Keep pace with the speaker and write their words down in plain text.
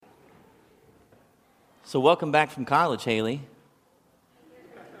So welcome back from college, Haley.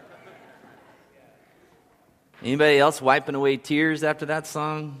 Anybody else wiping away tears after that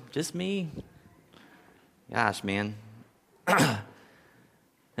song? Just me? Gosh, man.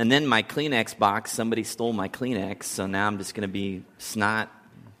 And then my Kleenex box, somebody stole my Kleenex, so now I'm just going to be snot.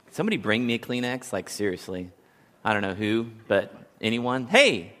 Somebody bring me a Kleenex? Like, seriously. I don't know who, but anyone?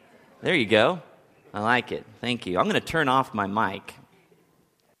 Hey, there you go. I like it. Thank you. I'm going to turn off my mic.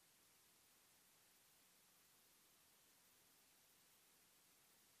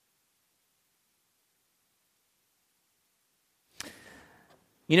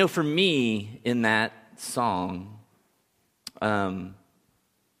 You know, for me, in that song,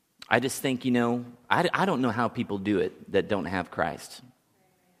 I just think, I don't know how people do it that don't have Christ.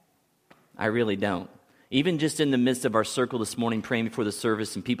 I really don't. Even just in the midst of our circle this morning, praying before the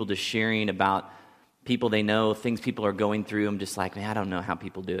service, and people just sharing about people they know, things people are going through, I'm just like, man, I don't know how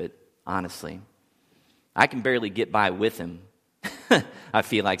people do it, honestly. I can barely get by with him. I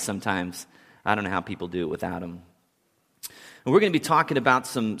feel like sometimes. I don't know how people do it without him. And we're going to be talking about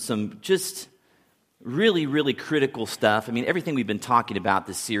some just really, really critical stuff. I mean, everything we've been talking about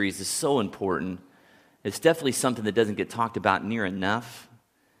this series is so important. It's definitely something that doesn't get talked about near enough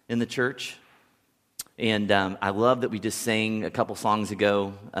in the church. And I love that we just sang a couple songs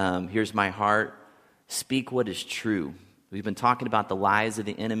ago, Here's My Heart, Speak What Is True. We've been talking about the lies of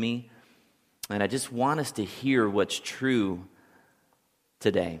the enemy, and I just want us to hear what's true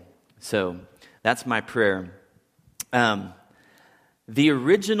today. So that's my prayer. The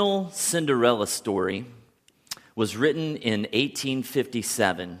original Cinderella story was written in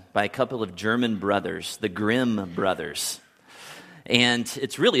 1857 by a couple of German brothers, the Grimm brothers. And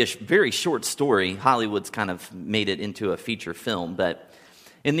it's really a very short story. Hollywood's kind of made it into a feature film. But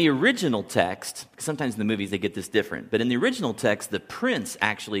in the original text, sometimes in the movies they get this different, but in the original text, the prince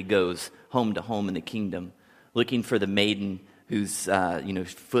actually goes home to home in the kingdom looking for the maiden whose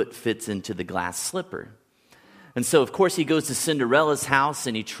foot fits into the glass slipper. And so, of course, he goes to Cinderella's house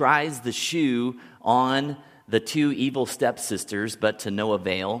and he tries the shoe on the two evil stepsisters, but to no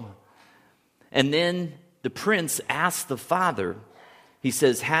avail. And then the prince asks the father, he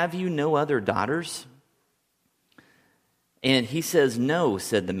says, "Have you no other daughters?" And he says, "No,"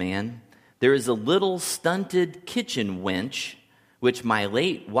 said the man. "There is a little stunted kitchen wench, which my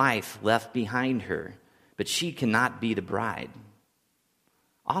late wife left behind her, but she cannot be the bride."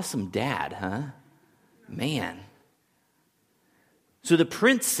 Awesome dad, huh? Man. So the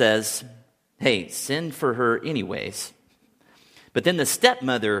prince says, "Hey, send for her anyways." But then the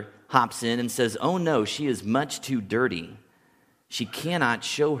stepmother hops in and says, "Oh no, she is much too dirty. She cannot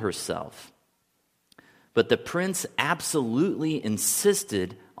show herself." But the prince absolutely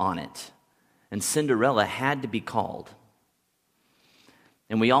insisted on it, and Cinderella had to be called.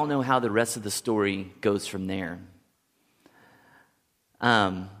 And we all know how the rest of the story goes from there.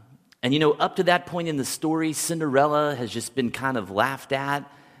 And up to that point in the story, Cinderella has just been kind of laughed at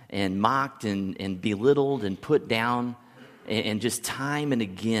and mocked and belittled and put down, and just time and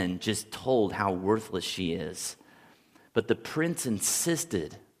again just told how worthless she is. But the prince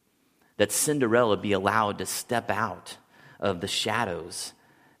insisted that Cinderella be allowed to step out of the shadows.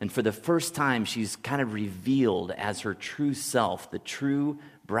 And for the first time, she's kind of revealed as her true self, the true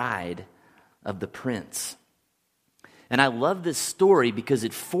bride of the prince. And I love this story because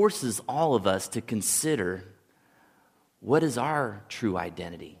it forces all of us to consider, what is our true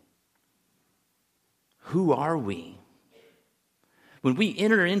identity? Who are we? When we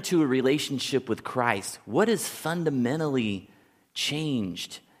enter into a relationship with Christ, what is fundamentally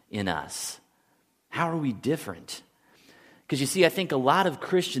changed in us? How are we different? Because you see, I think a lot of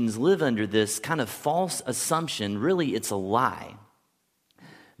Christians live under this kind of false assumption, really it's a lie,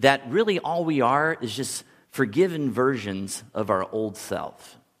 that really all we are is just forgiven versions of our old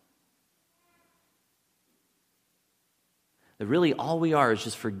self. That really all we are is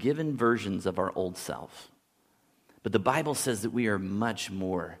just forgiven versions of our old self. But the Bible says that we are much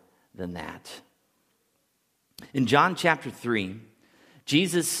more than that. In John chapter 3,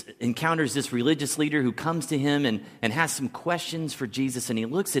 Jesus encounters this religious leader who comes to him and has some questions for Jesus, and he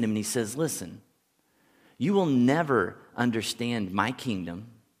looks at him and he says, "Listen, you will never understand my kingdom.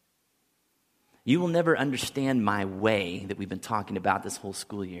 You will never understand my way," that we've been talking about this whole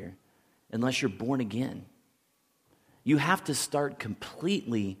school year, "unless you're born again. You have to start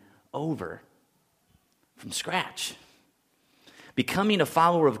completely over from scratch." Becoming a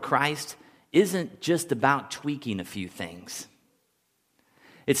follower of Christ isn't just about tweaking a few things.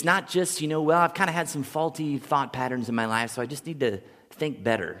 It's not just, I've kind of had some faulty thought patterns in my life, so I just need to think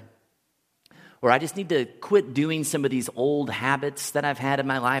better. Or I just need to quit doing some of these old habits that I've had in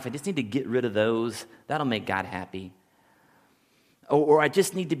my life. I just need to get rid of those. That'll make God happy. Or I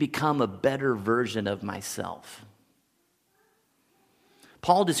just need to become a better version of myself.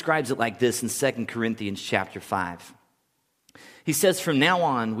 Paul describes it like this in 2 Corinthians chapter 5. He says, "From now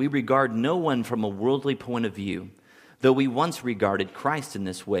on, we regard no one from a worldly point of view. Though we once regarded Christ in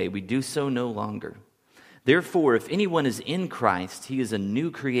this way, we do so no longer. Therefore, if anyone is in Christ, he is a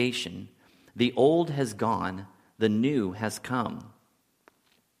new creation. The old has gone, the new has come."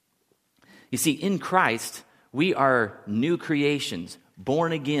 You see, in Christ, we are new creations,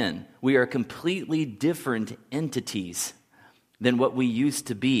 born again. We are completely different entities than what we used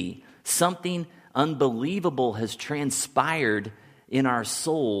to be. Something unbelievable has transpired in our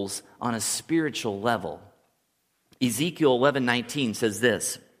souls on a spiritual level. Ezekiel 11:19 says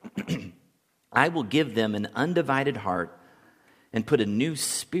this, "I will give them an undivided heart and put a new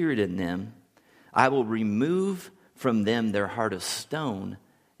spirit in them. I will remove from them their heart of stone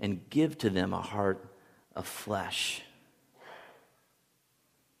and give to them a heart of flesh."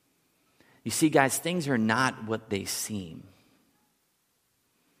 You see, guys, things are not what they seem.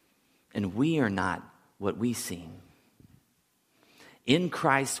 And we are not what we seem. In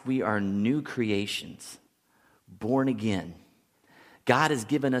Christ, we are new creations, born again. God has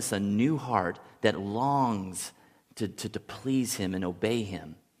given us a new heart that longs to please Him and obey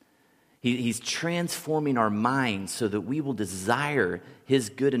Him. He's transforming our minds so that we will desire His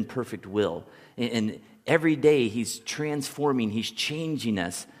good and perfect will. And every day He's transforming, He's changing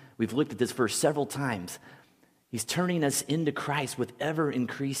us. We've looked at this verse several times. He's turning us into Christ with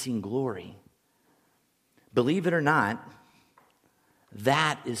ever-increasing glory. Believe it or not,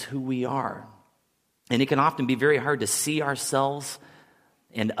 that is who we are. And it can often be very hard to see ourselves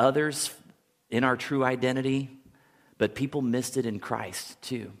and others in our true identity, but people missed it in Christ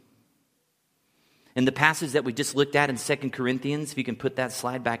too. In the passage that we just looked at in 2 Corinthians, if you can put that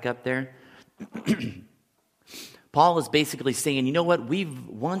slide back up there, Paul is basically saying, you know what, we've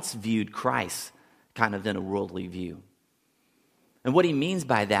once viewed Christ kind of in a worldly view. And what he means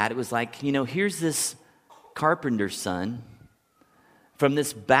by that, it was like, you know, here's this carpenter's son from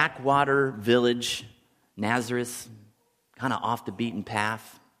this backwater village, Nazareth, kind of off the beaten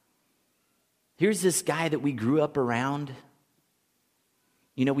path. Here's this guy that we grew up around.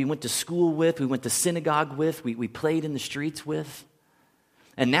 You know, we went to school with, we went to synagogue with, we played in the streets with.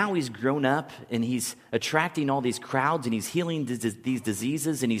 And now he's grown up and he's attracting all these crowds and he's healing these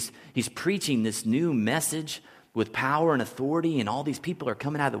diseases and he's preaching this new message with power and authority, and all these people are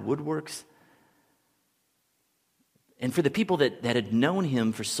coming out of the woodworks. And for the people that had known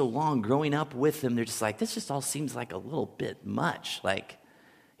him for so long, growing up with him, they're just like, this just all seems like a little bit much. Like,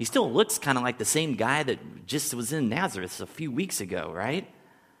 he still looks kind of like the same guy that just was in Nazareth a few weeks ago, right?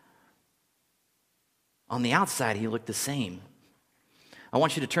 On the outside, he looked the same. I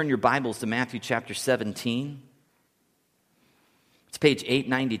want you to turn your Bibles to Matthew chapter 17. It's page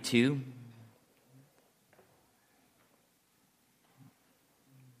 892.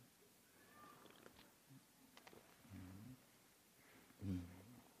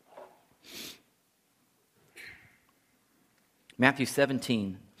 Matthew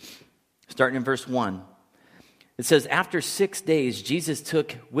 17, starting in verse 1. It says, "After 6 days, Jesus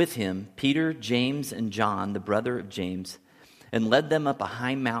took with him Peter, James, and John, the brother of James, and led them up a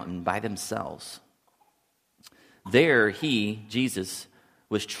high mountain by themselves. There he, Jesus,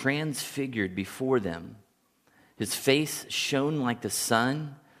 was transfigured before them. His face shone like the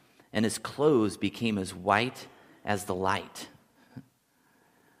sun, and his clothes became as white as the light."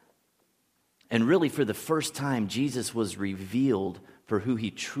 And really, for the first time, Jesus was revealed for who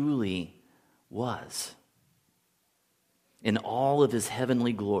he truly was in all of his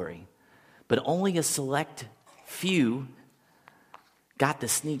heavenly glory. But only a select few got the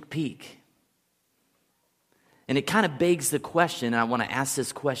sneak peek. And it kind of begs the question, and I want to ask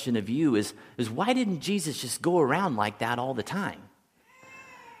this question of you, is why didn't Jesus just go around like that all the time?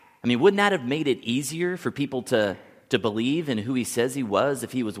 I mean, wouldn't that have made it easier for people to believe in who he says he was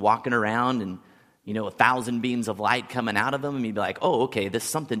if he was walking around and, you know, 1,000 beams of light coming out of him, and he'd be like, oh, okay, there's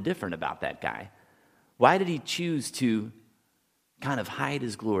something different about that guy. Why did he choose to kind of hide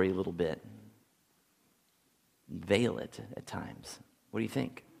his glory a little bit, veil it at times? What do you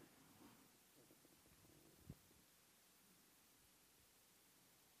think?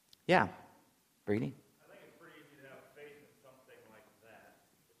 Yeah, Brady? I think it's pretty easy to have faith in something like that.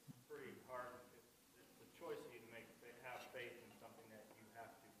 It's pretty hard. It's a choice you need to make. Have faith in something that you have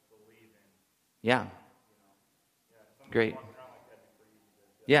to believe in. Yeah. Great. Walking around like that'd be pretty easy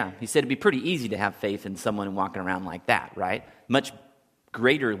to do. Yeah, he said it'd be pretty easy to have faith in someone walking around like that, right? Much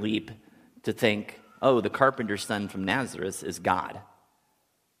greater leap to think, oh, the carpenter's son from Nazareth is God.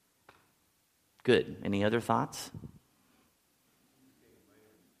 Good. Any other thoughts?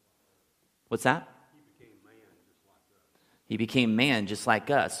 What's that? He became man just like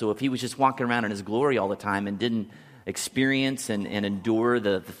us. So if he was just walking around in his glory all the time and didn't experience and endure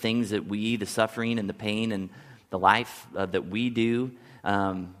the things that the suffering and the pain and the life that we do,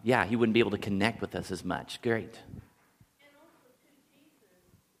 he wouldn't be able to connect with us as much. Great. And also, too, Jesus,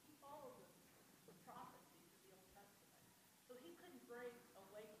 he followed the prophecies of the Old Testament. So he couldn't break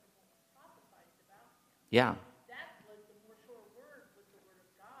away from what was prophesied about him. Yeah. That was the more sure word, was the word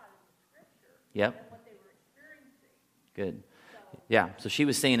of God in the Scripture. Yep. And what they were experiencing. Good. Yeah, so she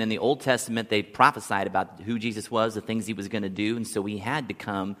was saying in the Old Testament, they prophesied about who Jesus was, the things he was going to do, and so he had to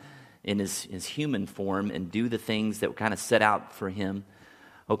come in his human form and do the things that were kind of set out for him.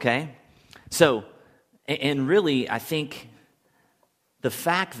 Okay? So, and really, I think the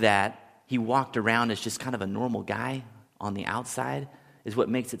fact that he walked around as just kind of a normal guy on the outside is what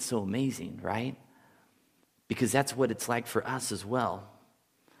makes it so amazing, right? Because that's what it's like for us as well.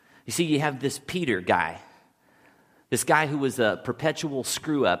 You see, you have this Peter guy. This guy who was a perpetual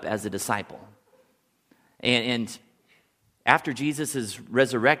screw-up as a disciple. And after Jesus is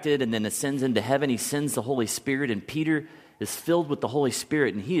resurrected and then ascends into heaven, he sends the Holy Spirit, and Peter is filled with the Holy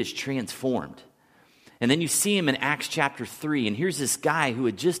Spirit, and he is transformed. And then you see him in Acts chapter 3, and here's this guy who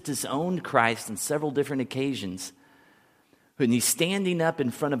had just disowned Christ on several different occasions, and he's standing up in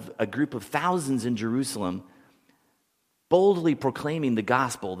front of a group of thousands in Jerusalem, boldly proclaiming the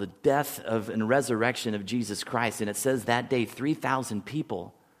gospel, the death of and resurrection of Jesus Christ. And it says that day 3,000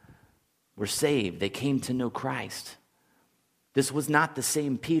 people were saved. They came to know Christ. This was not the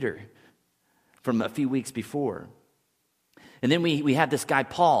same Peter from a few weeks before. And then we have this guy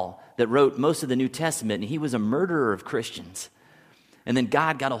Paul that wrote most of the New Testament, and he was a murderer of Christians. And then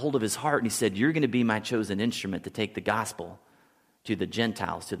God got a hold of his heart, and he said, you're going to be my chosen instrument to take the gospel to the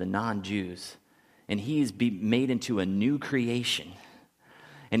Gentiles, to the non-Jews. And he is made into a new creation.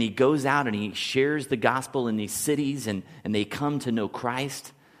 And he goes out and he shares the gospel in these cities, and they come to know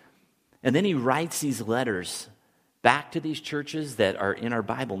Christ. And then he writes these letters back to these churches that are in our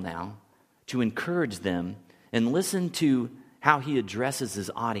Bible now to encourage them, and listen to how he addresses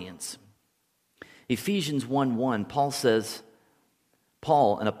his audience. Ephesians 1:1, Paul says,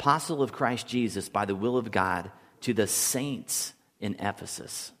 Paul, an apostle of Christ Jesus by the will of God, to the saints in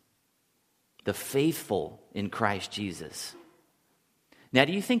Ephesus, the faithful in Christ Jesus. Now,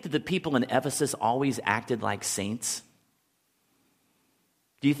 do you think that the people in Ephesus always acted like saints?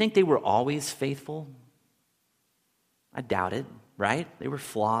 Do you think they were always faithful? I doubt it, right? They were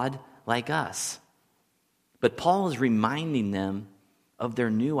flawed like us. But Paul is reminding them of their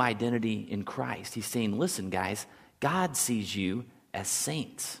new identity in Christ. He's saying, listen, guys, God sees you as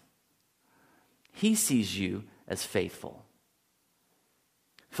saints. He sees you as faithful.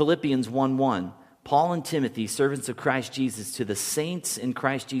 Philippians 1:1, Paul and Timothy, servants of Christ Jesus, to the saints in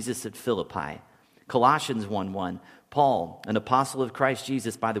Christ Jesus at Philippi. Colossians 1:1, Paul, an apostle of Christ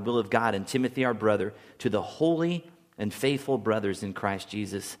Jesus by the will of God, and Timothy our brother, to the holy and faithful brothers in Christ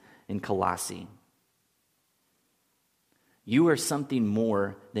Jesus in Colossae. You are something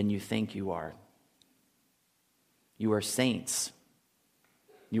more than you think you are. You are saints.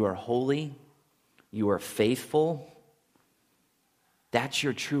 You are holy. You are faithful. That's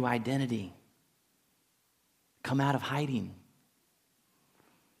your true identity. Come out of hiding.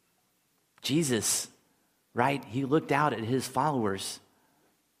 Jesus, right? He looked out at his followers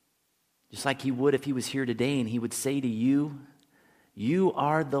just like he would if he was here today, and he would say to you, you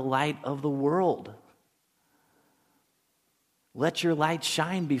are the light of the world. Let your light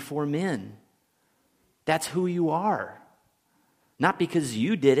shine before men. That's who you are. Not because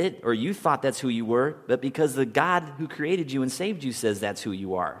you did it or you thought that's who you were, but because the God who created you and saved you says that's who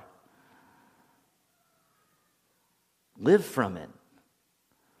you are. Live from it.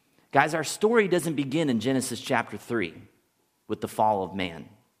 Guys, our story doesn't begin in Genesis chapter 3 with the fall of man.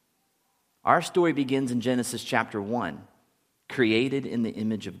 Our story begins in Genesis chapter 1, created in the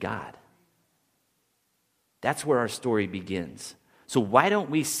image of God. That's where our story begins. So why don't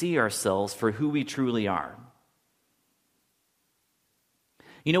we see ourselves for who we truly are?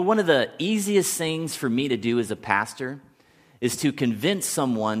 You know, one of the easiest things for me to do as a pastor is to convince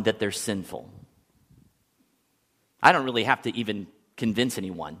someone that they're sinful. I don't really have to even convince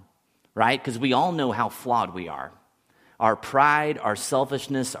anyone, right? Because we all know how flawed we are. Our pride, our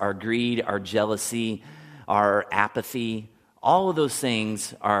selfishness, our greed, our jealousy, our apathy, all of those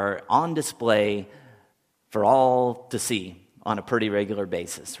things are on display for all to see on a pretty regular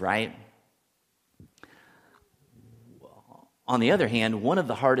basis, right? On the other hand, one of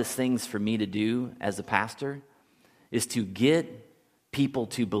the hardest things for me to do as a pastor is to get people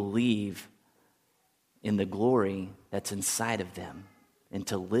to believe in the glory that's inside of them and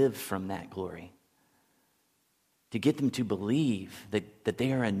to live from that glory. To get them to believe that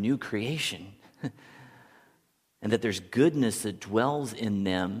they are a new creation and that there's goodness that dwells in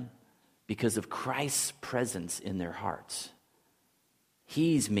them because of Christ's presence in their hearts.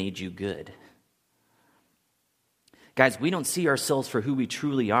 He's made you good. Guys, we don't see ourselves for who we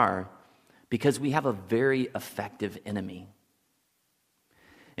truly are because we have a very effective enemy.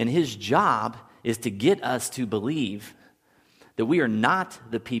 And his job is to get us to believe that we are not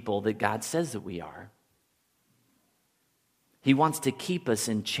the people that God says that we are. He wants to keep us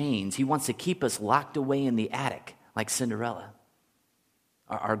in chains. He wants to keep us locked away in the attic like Cinderella.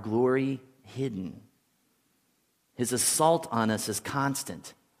 Our glory hidden. His assault on us is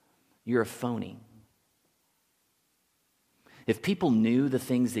constant. You're a phony. If people knew the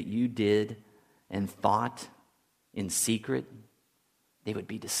things that you did and thought in secret, they would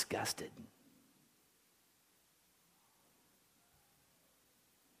be disgusted.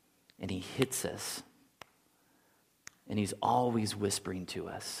 And he hits us. And he's always whispering to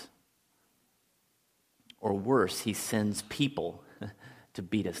us. Or worse, he sends people to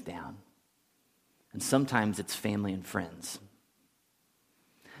beat us down. And sometimes it's family and friends.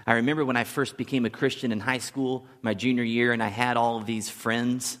 I remember when I first became a Christian in high school, my junior year, and I had all of these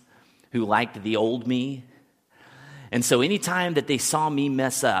friends who liked the old me. And so anytime that they saw me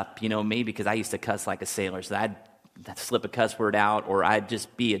mess up, maybe because I used to cuss like a sailor, so I'd slip a cuss word out, or I'd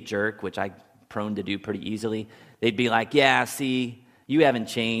just be a jerk, which I'm prone to do pretty easily, they'd be like, yeah, see, you haven't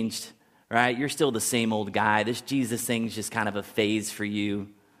changed, right? You're still the same old guy. This Jesus thing's just kind of a phase for you.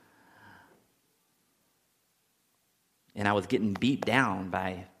 And I was getting beat down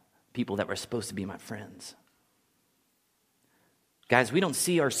by people that were supposed to be my friends. Guys, we don't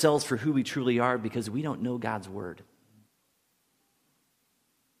see ourselves for who we truly are because we don't know God's word.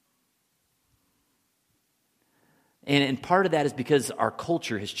 And part of that is because our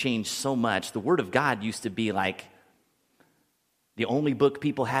culture has changed so much. The Word of God used to be like the only book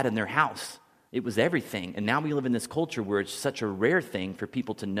people had in their house. It was everything. And now we live in this culture where it's such a rare thing for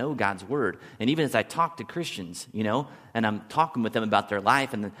people to know God's Word. And even as I talk to Christians, and I'm talking with them about their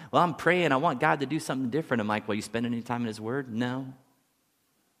life, and I'm praying, I want God to do something different. I'm like, well, you spend any time in His Word? No.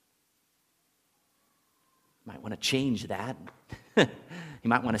 You might want to change that. He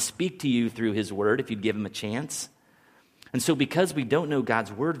might want to speak to you through His Word if you'd give Him a chance. And so because we don't know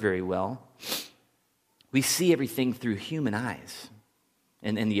God's word very well, we see everything through human eyes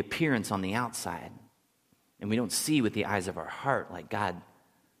and the appearance on the outside. And we don't see with the eyes of our heart like God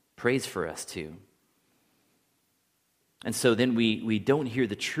prays for us to. And so then we don't hear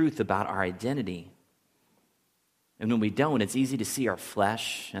the truth about our identity. And when we don't, it's easy to see our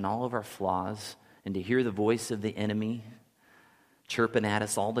flesh and all of our flaws and to hear the voice of the enemy chirping at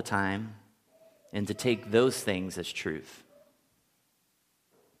us all the time, and to take those things as truth.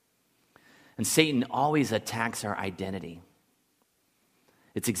 And Satan always attacks our identity.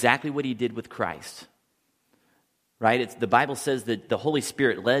 It's exactly what he did with Christ. Right? The Bible says that the Holy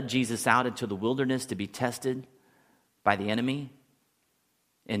Spirit led Jesus out into the wilderness to be tested by the enemy.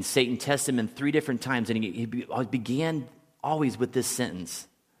 And Satan tested him in 3 different times. And he began always with this sentence: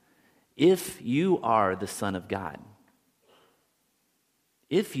 if you are the Son of God,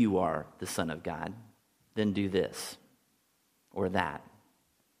 if you are the Son of God, then do this or that.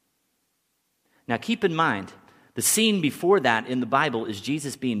 Now keep in mind, the scene before that in the Bible is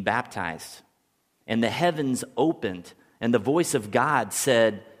Jesus being baptized, and the heavens opened, and the voice of God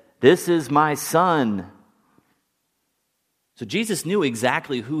said, "This is my Son." So Jesus knew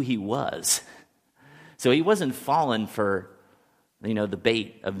exactly who he was. So he wasn't falling for, the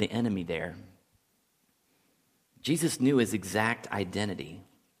bait of the enemy there. Jesus knew his exact identity.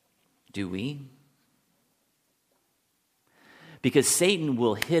 Do we? Because Satan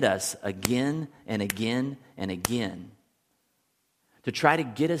will hit us again and again and again to try to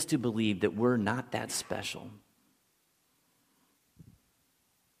get us to believe that we're not that special.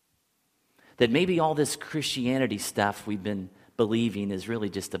 That maybe all this Christianity stuff we've been believing is really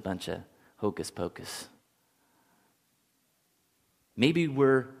just a bunch of hocus pocus. Maybe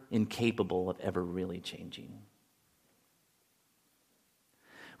we're incapable of ever really changing.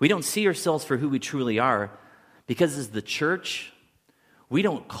 We don't see ourselves for who we truly are because as the church, we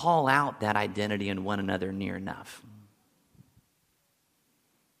don't call out that identity in one another near enough.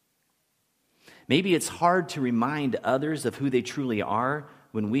 Maybe it's hard to remind others of who they truly are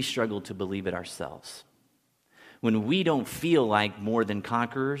when we struggle to believe it ourselves. When we don't feel like more than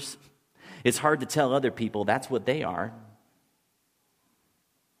conquerors, it's hard to tell other people that's what they are.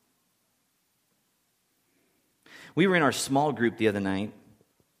 We were in our small group the other night,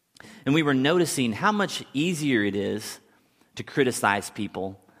 and we were noticing how much easier it is to criticize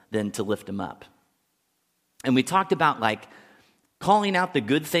people than to lift them up. And we talked about like calling out the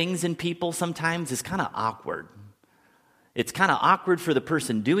good things in people sometimes is kind of awkward. It's kind of awkward for the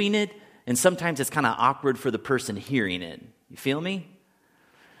person doing it, and sometimes it's kind of awkward for the person hearing it. You feel me?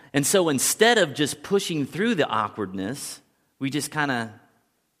 And so instead of just pushing through the awkwardness, we just kind of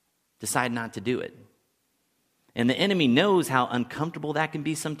decide not to do it. And the enemy knows how uncomfortable that can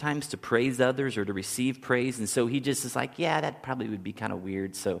be sometimes to praise others or to receive praise. And so he just is like, yeah, that probably would be kind of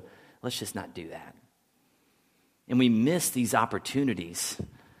weird, so let's just not do that. And we miss these opportunities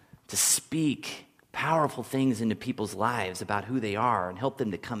to speak powerful things into people's lives about who they are and help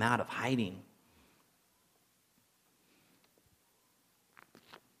them to come out of hiding.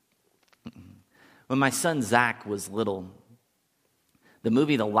 When my son Zach was little, the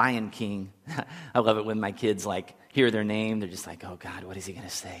movie The Lion King, I love it when my kids like hear their name, they're just like, oh God, what is he going to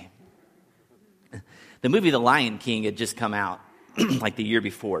say? The movie The Lion King had just come out like the year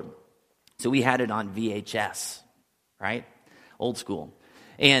before. So we had it on VHS, right? Old school.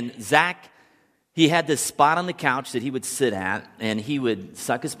 And Zach, he had this spot on the couch that he would sit at, and he would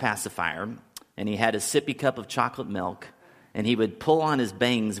suck his pacifier, and he had a sippy cup of chocolate milk, and he would pull on his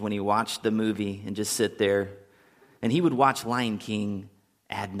bangs when he watched the movie and just sit there. And he would watch Lion King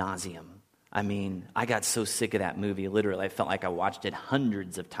ad nauseum. I mean, I got so sick of that movie, literally. I felt like I watched it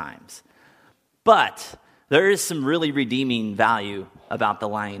hundreds of times. But there is some really redeeming value about The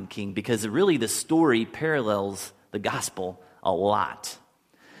Lion King because really the story parallels the gospel a lot.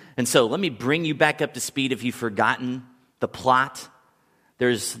 And so let me bring you back up to speed if you've forgotten the plot.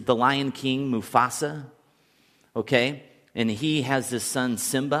 There's the Lion King, Mufasa, okay? And he has this son,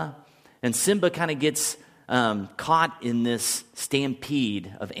 Simba. And Simba kind of gets caught in this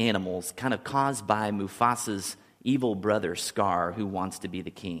stampede of animals, kind of caused by Mufasa's evil brother, Scar, who wants to be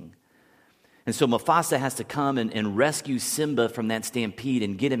the king. And so Mufasa has to come and rescue Simba from that stampede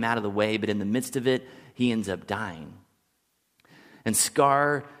and get him out of the way, but in the midst of it, he ends up dying. And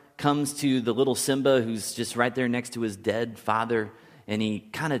Scar comes to the little Simba, who's just right there next to his dead father, and he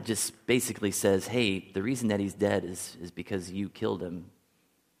kind of just basically says, hey, the reason that he's dead is because you killed him.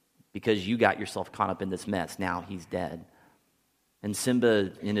 Because you got yourself caught up in this mess. Now he's dead. And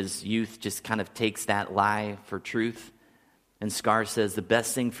Simba, in his youth, just kind of takes that lie for truth. And Scar says, the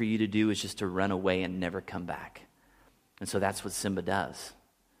best thing for you to do is just to run away and never come back. And so that's what Simba does.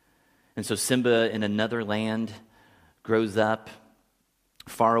 And so Simba, in another land, grows up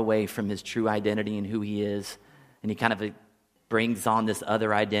far away from his true identity and who he is. And he kind of brings on this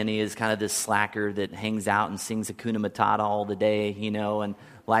other identity as kind of this slacker that hangs out and sings Hakuna Matata all the day, and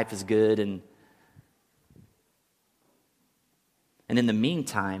life is good. And in the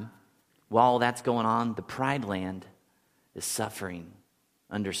meantime, while that's going on, the Pride Land is suffering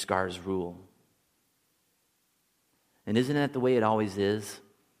under Scar's rule. And isn't that the way it always is?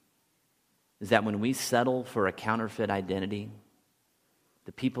 Is that when we settle for a counterfeit identity,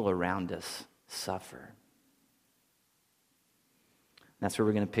 the people around us suffer. That's where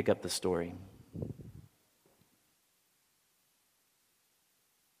we're going to pick up the story.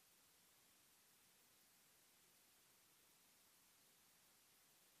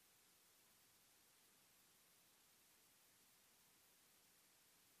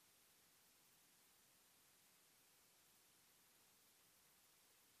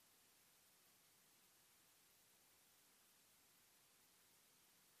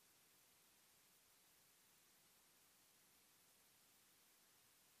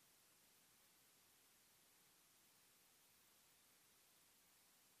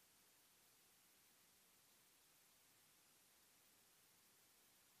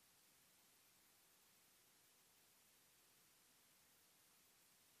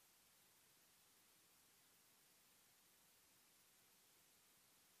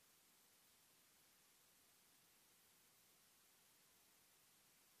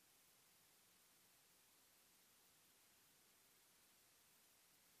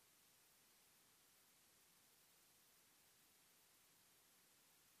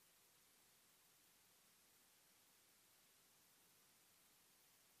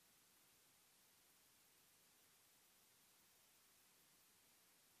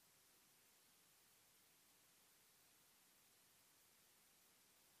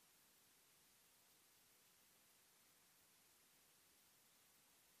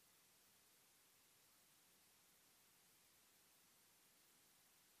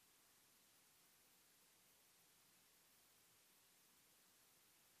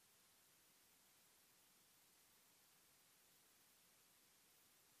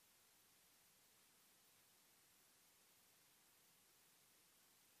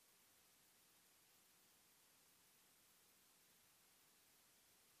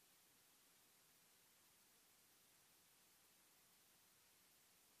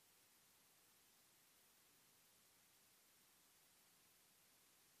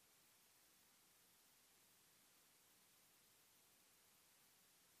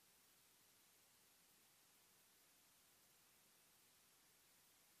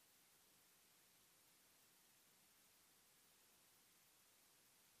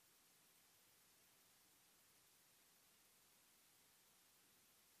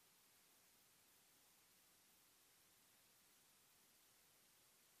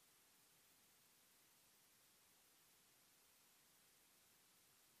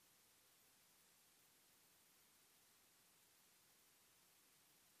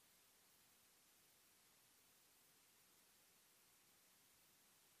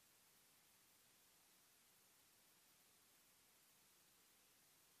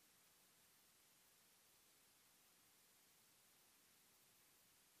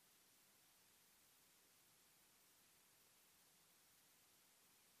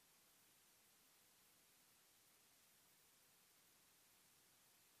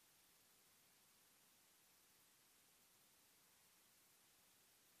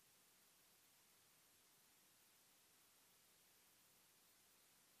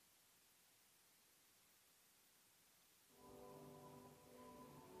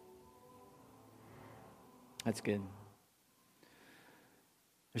 That's good.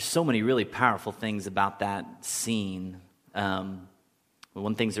 There's so many really powerful things about that scene. One of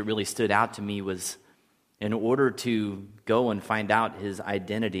the things that really stood out to me was in order to go and find out his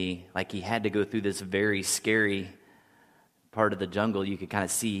identity, like he had to go through this very scary part of the jungle. You could kind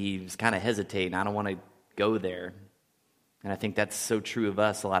of see he was kind of hesitating. I don't want to go there. And I think that's so true of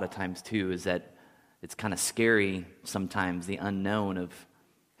us a lot of times too, is that it's kind of scary sometimes, the unknown of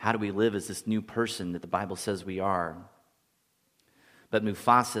how do we live as this new person that the Bible says we are. But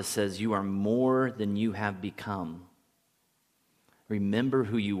Mufasa says, you are more than you have become. Remember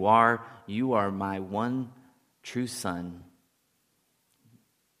who you are. You are my one true son.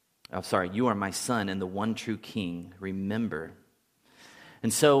 You are my son and the one true king. Remember.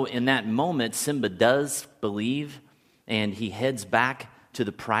 And so in that moment, Simba does believe, and he heads back to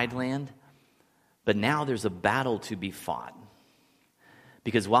the Pride Land. But now there's a battle to be fought.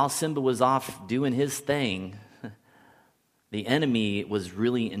 Because while Simba was off doing his thing, the enemy was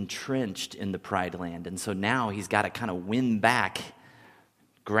really entrenched in the Pride Land. And so now he's got to kind of win back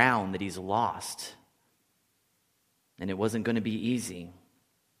ground that he's lost. And it wasn't going to be easy.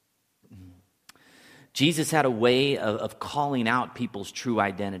 Jesus had a way of calling out people's true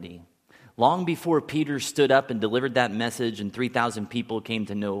identity. Long before Peter stood up and delivered that message and 3,000 people came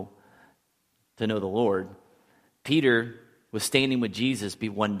to know the Lord, Peter was standing with Jesus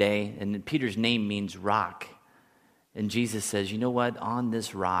one day, and Peter's name means rock. And Jesus says, you know what? On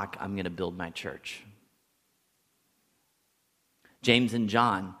this rock, I'm going to build my church. James and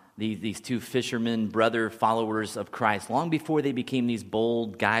John, these two fishermen, brother followers of Christ, long before they became these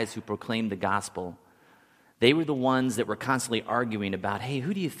bold guys who proclaimed the gospel, they were the ones that were constantly arguing about, hey,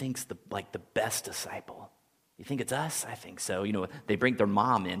 who do you think's the best disciple? You think it's us? I think so. You know, they bring their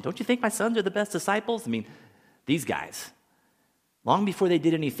mom in. Don't you think my sons are the best disciples? I mean, these guys. Long before they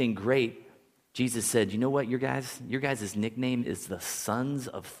did anything great, Jesus said, you know what, your guys' nickname is the Sons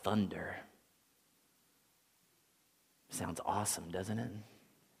of Thunder. Sounds awesome, doesn't it?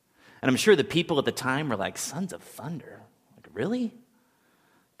 And I'm sure the people at the time were like, Sons of Thunder? Like, really?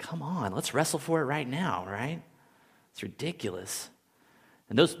 Come on, let's wrestle for it right now, right? It's ridiculous.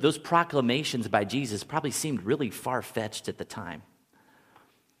 And those proclamations by Jesus probably seemed really far-fetched at the time.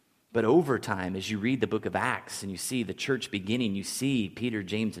 But over time, as you read the book of Acts and you see the church beginning, you see Peter,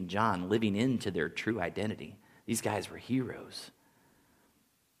 James, and John living into their true identity. These guys were heroes.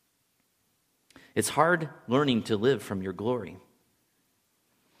 It's hard learning to live from your glory.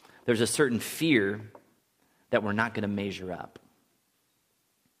 There's a certain fear that we're not going to measure up.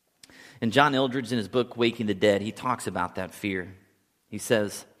 And John Eldredge, in his book, Waking the Dead, he talks about that fear. He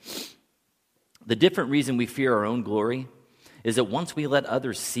says, the different reason we fear our own glory is that once we let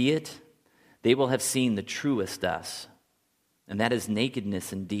others see it, they will have seen the truest us, and that is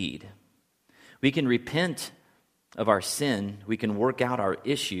nakedness indeed. We can repent of our sin, we can work out our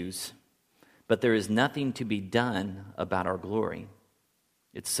issues, but there is nothing to be done about our glory.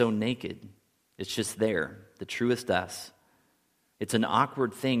 It's so naked. It's just there, the truest us. It's an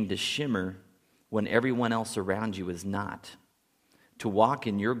awkward thing to shimmer when everyone else around you is not. To walk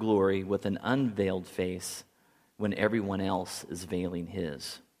in your glory with an unveiled face when everyone else is veiling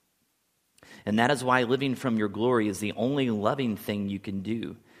his. And that is why living from your glory is the only loving thing you can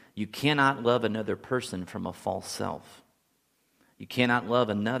do. You cannot love another person from a false self. You cannot love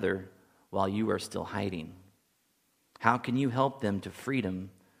another while you are still hiding. How can you help them to freedom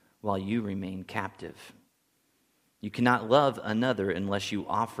while you remain captive? You cannot love another unless you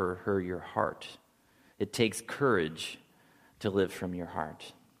offer her your heart. It takes courage to live from your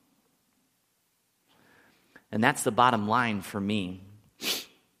heart. And that's the bottom line for me.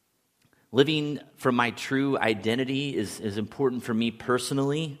 Living from my true identity is important for me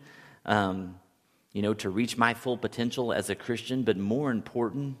personally, to reach my full potential as a Christian, but more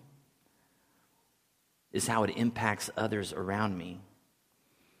important is how it impacts others around me.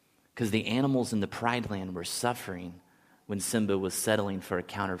 Because the animals in the Pride Land were suffering when Simba was settling for a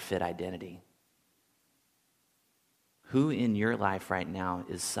counterfeit identity. Who in your life right now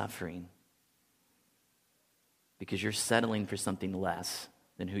is suffering because you're settling for something less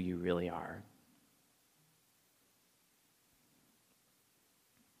than who you really are?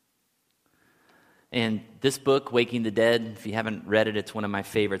 And this book, Waking the Dead, if you haven't read it, it's one of my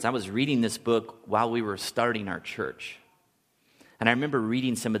favorites. I was reading this book while we were starting our church. And I remember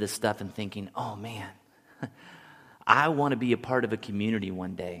reading some of this stuff and thinking, oh man, I want to be a part of a community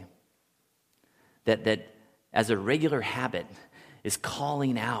one day that as a regular habit is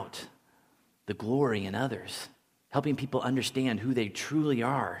calling out the glory in others, helping people understand who they truly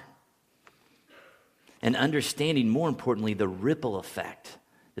are, and understanding, more importantly, the ripple effect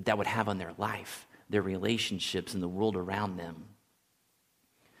that would have on their life. their relationships, and the world around them.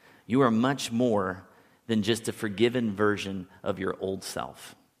 You are much more than just a forgiven version of your old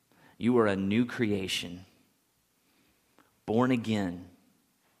self. You are a new creation, born again.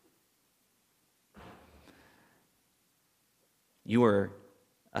 You are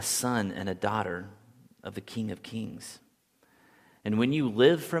a son and a daughter of the King of Kings. And when you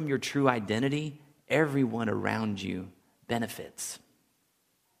live from your true identity, everyone around you benefits.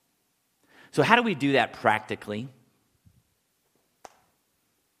 So how do we do that practically?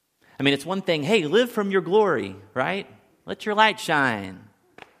 I mean, it's one thing, hey, live from your glory, right? Let your light shine.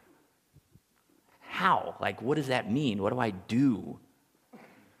 How? Like, what does that mean? What do I do?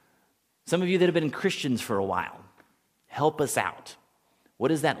 Some of you that have been Christians for a while, help us out. What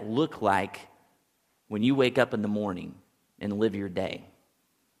does that look like when you wake up in the morning and live your day?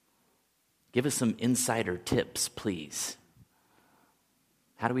 Give us some insider tips, please.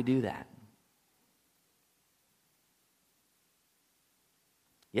 How do we do that?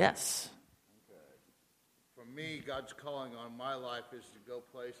 Yes. Okay. For me, God's calling on my life is to go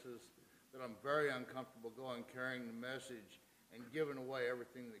places that I'm very uncomfortable going, carrying the message and giving away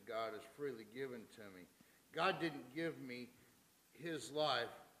everything that God has freely given to me. God didn't give me his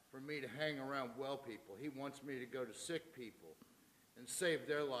life for me to hang around well people. He wants me to go to sick people and save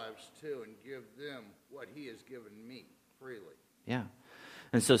their lives too and give them what he has given me freely. Yeah.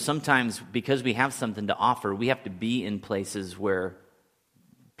 And so sometimes because we have something to offer, we have to be in places where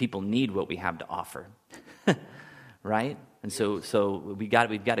people need what we have to offer. Right? And so we've got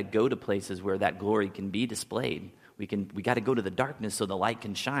to go to places where that glory can be displayed. We got to go to the darkness so the light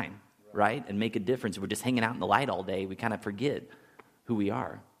can shine, right? And make a difference. If we're just hanging out in the light all day, we kind of forget who we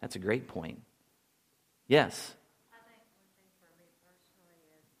are. That's a great point. Yes. I think one thing for me personally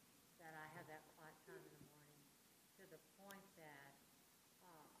is that I have that quiet time in the morning to the point that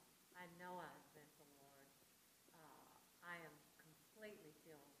I know I've met the Lord. I am completely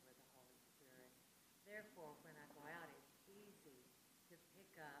filled with the Holy Spirit. Therefore, when I go out, it's easy to pick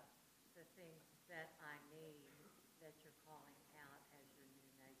up the things that I need that you're calling out as your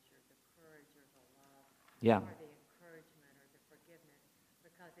new nature, the courage or the love, Yeah. or the encouragement or the forgiveness,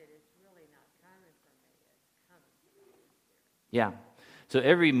 because it is really not coming from me, it's coming from the Holy Spirit. Yeah. So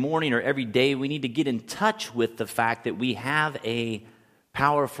every morning or every day, we need to get in touch with the fact that we have a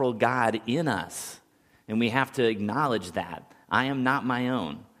powerful God in us. And we have to acknowledge that. I am not my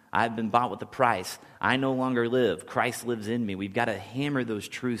own. I've been bought with a price. I no longer live. Christ lives in me. We've got to hammer those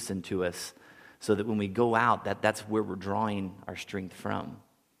truths into us so that when we go out, that's where we're drawing our strength from.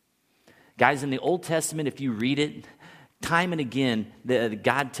 Guys, in the Old Testament, if you read it, time and again,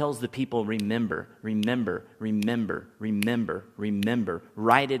 God tells the people, remember, remember, remember, remember, remember.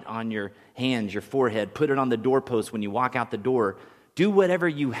 Write it on your hands, your forehead. Put it on the doorpost when you walk out the door. Do whatever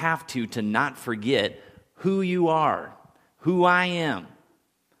you have to not forget who you are, who I am,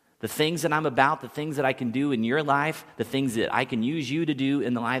 the things that I'm about, the things that I can do in your life, the things that I can use you to do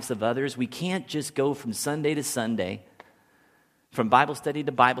in the lives of others. We can't just go from Sunday to Sunday, from Bible study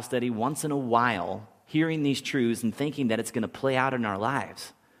to Bible study, once in a while, hearing these truths and thinking that it's going to play out in our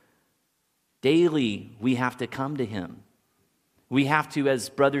lives. Daily, we have to come to him. We have to, as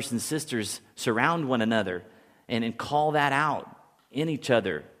brothers and sisters, surround one another and call that out in each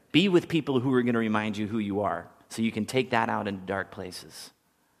other. Be with people who are going to remind you who you are so you can take that out into dark places.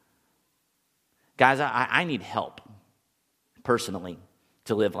 Guys, I need help personally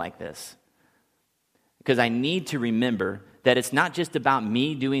to live like this. Because I need to remember that it's not just about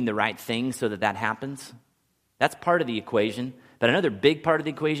me doing the right thing so that happens. That's part of the equation. But another big part of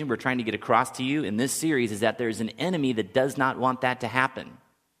the equation we're trying to get across to you in this series is that there's an enemy that does not want that to happen.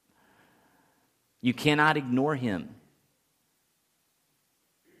 You cannot ignore him.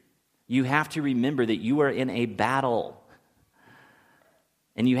 You have to remember that you are in a battle.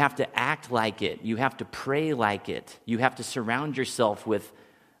 And you have to act like it. You have to pray like it. You have to surround yourself with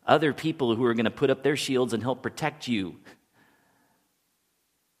other people who are going to put up their shields and help protect you.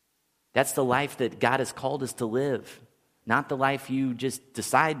 That's the life that God has called us to live. Not the life you just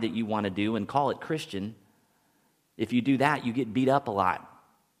decide that you want to do and call it Christian. If you do that, you get beat up a lot.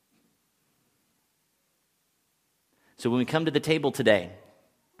 So when we come to the table today,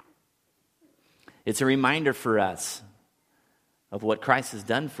 it's a reminder for us of what Christ has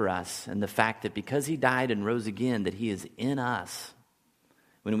done for us and the fact that because he died and rose again, that he is in us.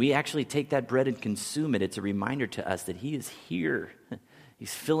 When we actually take that bread and consume it, it's a reminder to us that he is here.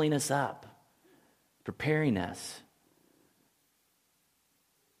 He's filling us up, preparing us.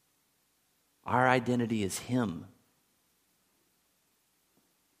 Our identity is him.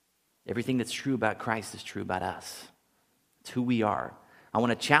 Everything that's true about Christ is true about us. It's who we are. I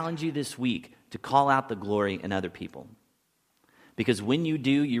want to challenge you this week to call out the glory in other people. Because when you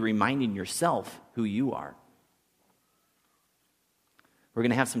do, you're reminding yourself who you are. We're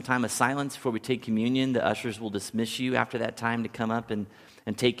going to have some time of silence before we take communion. The ushers will dismiss you after that time to come up and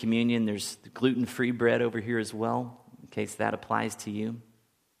take communion. There's gluten-free bread over here as well, in case that applies to you.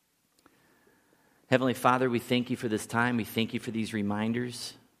 Heavenly Father, we thank you for this time. We thank you for these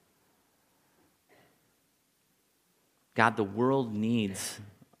reminders. God, the world needs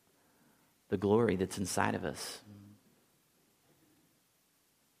the glory that's inside of us.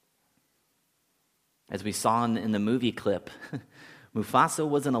 As we saw in the movie clip, Mufasa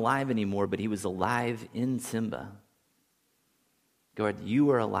wasn't alive anymore, but he was alive in Simba. God,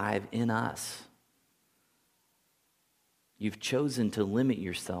 you are alive in us. You've chosen to limit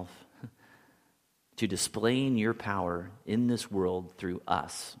yourself to displaying your power in this world through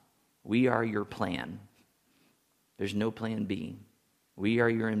us. We are your plan. There's no plan B. We are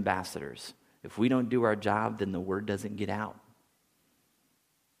your ambassadors. If we don't do our job, then the word doesn't get out.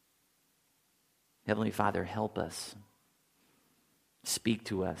 Heavenly Father, help us. Speak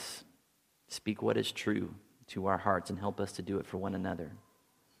to us. Speak what is true to our hearts and help us to do it for one another.